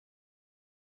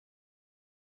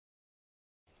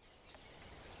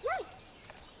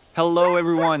Hello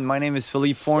everyone, my name is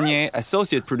Philippe Fournier,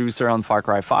 associate producer on Far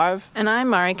Cry 5. And I'm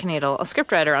Mari Knadel, a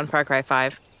scriptwriter on Far Cry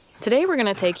 5. Today we're going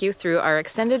to take you through our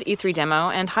extended E3 demo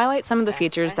and highlight some of the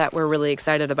features that we're really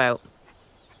excited about.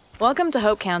 Welcome to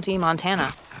Hope County,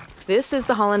 Montana. This is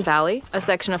the Holland Valley, a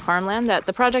section of farmland that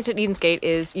the project at Eden's Gate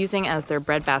is using as their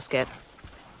breadbasket.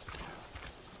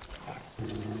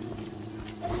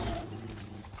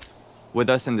 With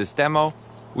us in this demo,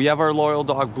 we have our loyal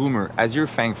dog Boomer as your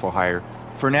fang for hire.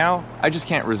 For now, I just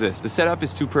can't resist. The setup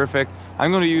is too perfect. I'm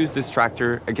going to use this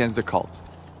tractor against the cult.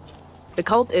 The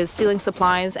cult is stealing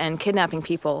supplies and kidnapping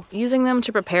people, using them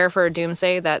to prepare for a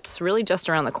doomsday that's really just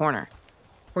around the corner.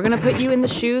 We're going to put you in the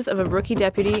shoes of a rookie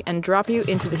deputy and drop you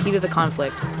into the heat of the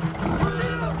conflict.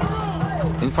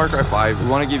 In Far Cry 5, we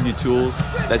want to give you tools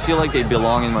that feel like they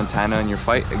belong in Montana in your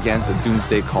fight against a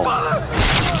doomsday cult.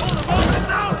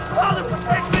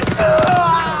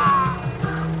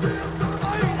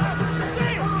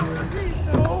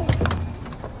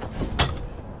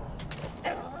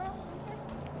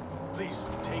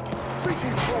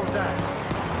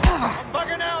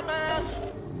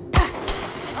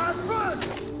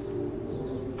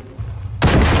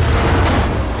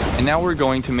 And now we're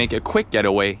going to make a quick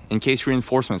getaway in case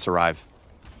reinforcements arrive.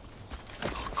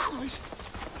 Oh, Christ,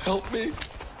 help me.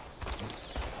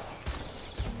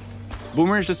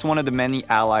 Boomer is just one of the many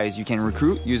allies you can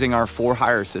recruit using our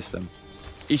for-hire system.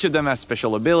 Each of them has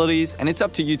special abilities, and it's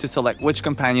up to you to select which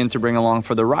companion to bring along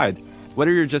for the ride,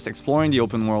 whether you're just exploring the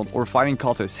open world or fighting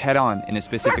cultists head-on in a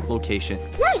specific location.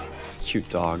 Cute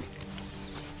dog.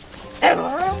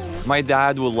 My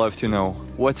dad would love to know,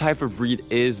 what type of breed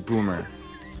is Boomer?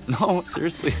 No,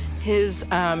 seriously. His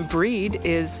breed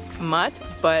is mutt,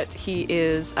 but he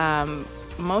is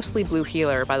mostly blue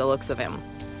heeler by the looks of him.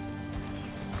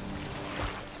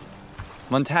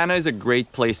 Montana is a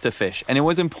great place to fish, and it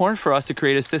was important for us to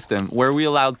create a system where we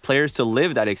allowed players to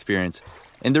live that experience.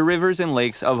 In the rivers and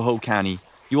lakes of Hope County,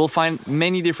 you will find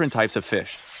many different types of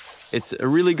fish. It's a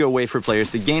really good way for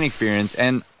players to gain experience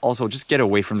and also just get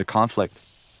away from the conflict.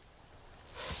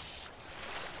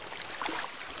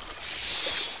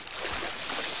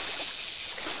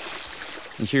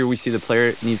 And here we see the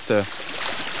player needs to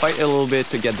fight a little bit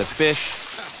to get the fish.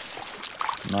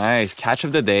 Nice, catch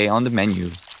of the day on the menu.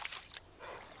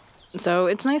 So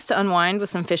it's nice to unwind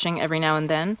with some fishing every now and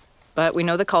then, but we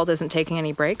know the cult isn't taking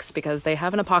any breaks because they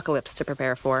have an apocalypse to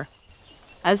prepare for.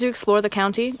 As you explore the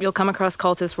county, you'll come across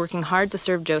cultists working hard to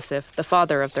serve Joseph, the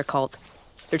father of their cult.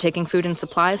 They're taking food and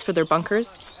supplies for their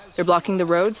bunkers, they're blocking the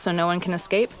roads so no one can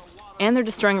escape, and they're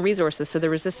destroying resources so the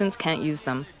resistance can't use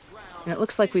them. And it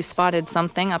looks like we spotted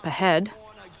something up ahead.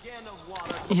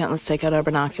 Yeah, let's take out our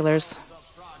binoculars.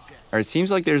 All right, it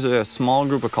seems like there's a small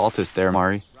group of cultists there,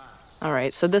 Mari. All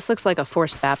right, so this looks like a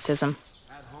forced baptism.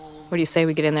 What do you say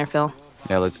we get in there, Phil?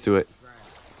 Yeah, let's do it.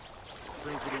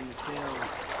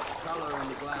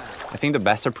 I think the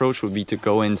best approach would be to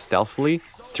go in stealthily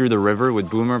through the river with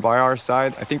Boomer by our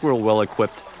side. I think we're well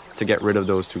equipped to get rid of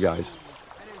those two guys.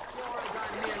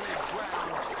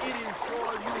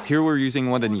 Here we're using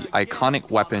one of the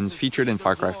iconic weapons featured in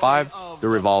Far Cry 5, the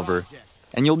revolver.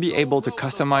 And you'll be able to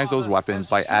customize those weapons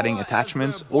by adding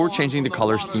attachments or changing the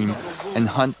color scheme and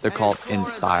hunt the cult in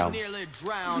style.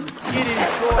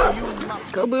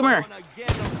 Go, Boomer!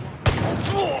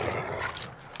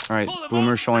 All right,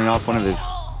 Boomer showing off one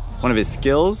of his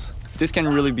skills. This can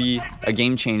really be a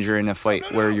game changer in a fight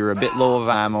where you're a bit low of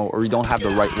ammo or you don't have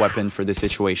the right weapon for the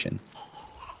situation.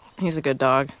 He's a good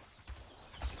dog.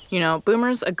 You know,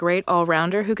 Boomer's a great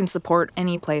all-rounder who can support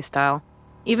any playstyle.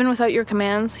 Even without your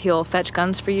commands, he'll fetch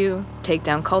guns for you, take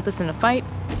down cultists in a fight,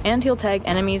 and he'll tag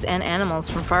enemies and animals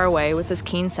from far away with his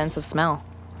keen sense of smell.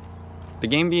 The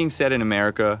game being set in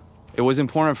America, it was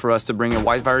important for us to bring a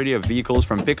wide variety of vehicles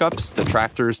from pickups to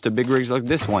tractors to big rigs like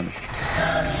this one.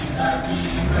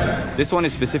 This one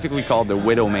is specifically called the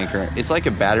Widowmaker. It's like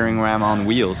a battering ram on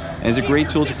wheels, and is a great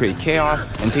tool to create chaos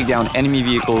and take down enemy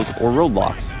vehicles or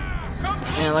roadblocks.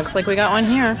 And it looks like we got one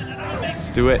here. Let's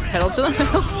do it. Pedal to the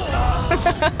metal.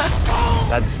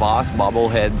 That boss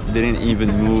bobblehead didn't even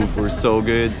move. We're so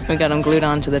good. We got him glued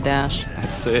onto the dash.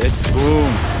 That's it.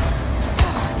 Boom.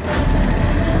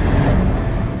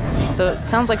 So it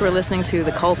sounds like we're listening to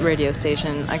the cult radio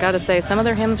station. I gotta say, some of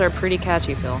their hymns are pretty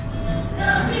catchy, Phil.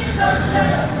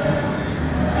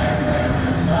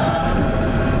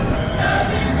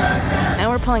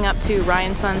 Now we're pulling up to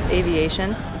Ryan Sons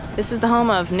Aviation. This is the home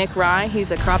of Nick Rye.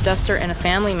 He's a crop duster and a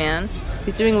family man.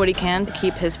 He's doing what he can to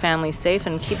keep his family safe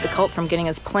and keep the cult from getting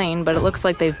his plane, but it looks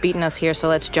like they've beaten us here, so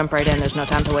let's jump right in. There's no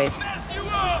time to waste.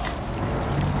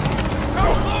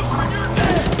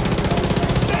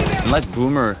 And let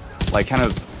Boomer, like, kind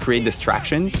of create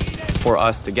distractions for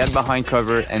us to get behind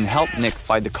cover and help Nick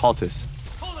fight the cultists.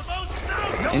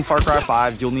 In Far Cry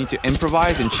 5, you'll need to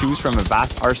improvise and choose from a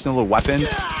vast arsenal of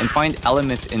weapons and find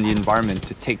elements in the environment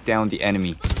to take down the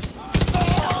enemy.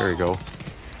 There we go.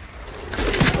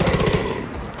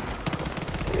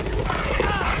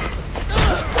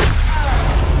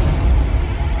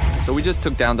 So we just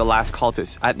took down the last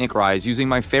cultist at Nick Rise using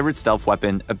my favorite stealth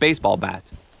weapon, a baseball bat.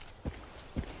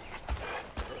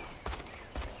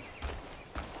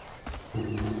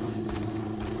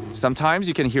 Sometimes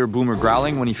you can hear Boomer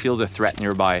growling when he feels a threat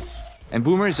nearby. And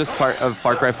Boomer is just part of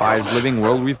Far Cry 5's living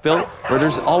world we've built, where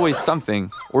there's always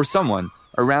something or someone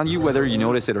around you whether you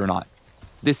notice it or not.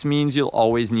 This means you'll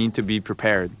always need to be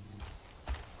prepared.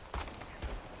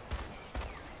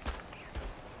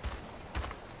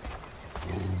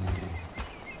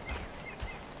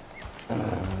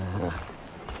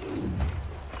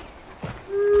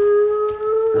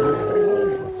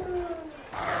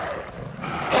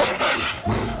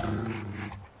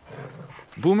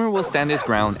 Boomer will stand his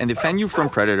ground and defend you from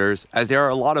predators, as there are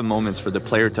a lot of moments for the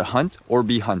player to hunt or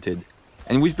be hunted.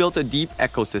 And we've built a deep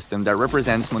ecosystem that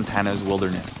represents Montana's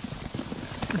wilderness.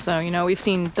 So, we've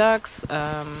seen ducks,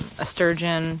 a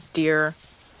sturgeon, deer,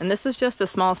 and this is just a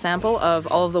small sample of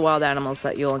all of the wild animals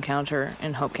that you'll encounter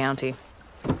in Hope County.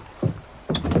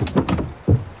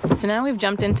 So now we've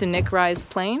jumped into Nick Rye's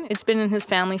plane. It's been in his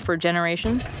family for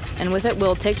generations, and with it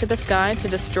we'll take to the sky to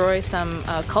destroy some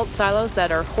cult silos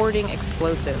that are hoarding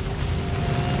explosives.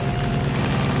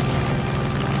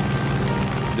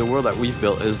 The world that we've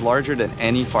built is larger than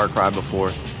any Far Cry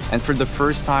before, and for the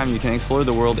first time you can explore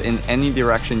the world in any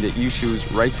direction that you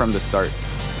choose right from the start.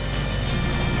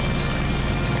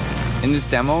 In this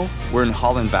demo, we're in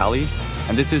Holland Valley,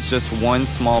 and this is just one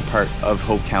small part of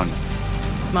Hope County.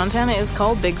 Montana is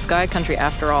called Big Sky Country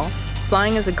after all.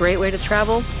 Flying is a great way to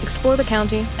travel, explore the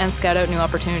county, and scout out new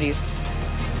opportunities.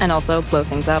 And also blow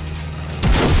things up. Woo-wee!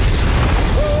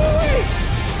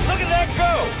 Look at that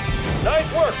go!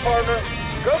 Nice work, partner.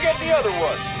 Go get the other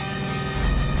one.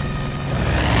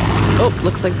 Oh,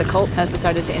 looks like the cult has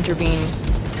decided to intervene.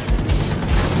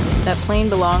 That plane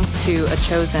belongs to a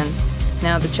Chosen.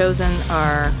 Now, the Chosen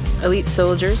are elite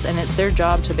soldiers, and it's their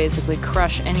job to basically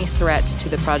crush any threat to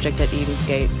the project at Eden's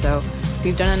Gate. So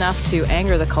we've done enough to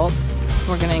anger the cult.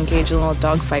 We're going to engage a little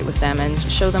dogfight with them and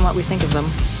show them what we think of them.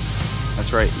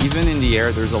 That's right. Even in the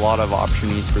air, there's a lot of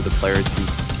opportunities for the player to,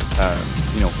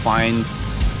 find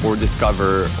or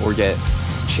discover or get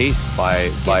chased by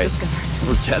discovered.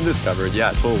 Or get discovered.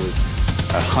 Yeah, totally.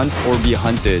 Hunt or be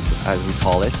hunted, as we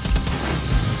call it.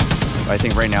 I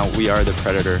think right now we are the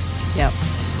predator. Yep,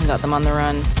 we got them on the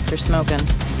run. They're smoking.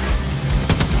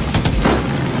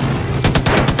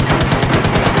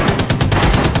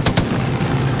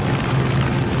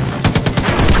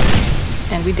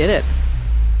 And we did it.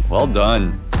 Well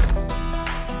done.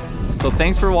 So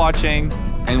thanks for watching,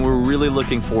 and we're really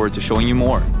looking forward to showing you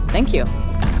more. Thank you.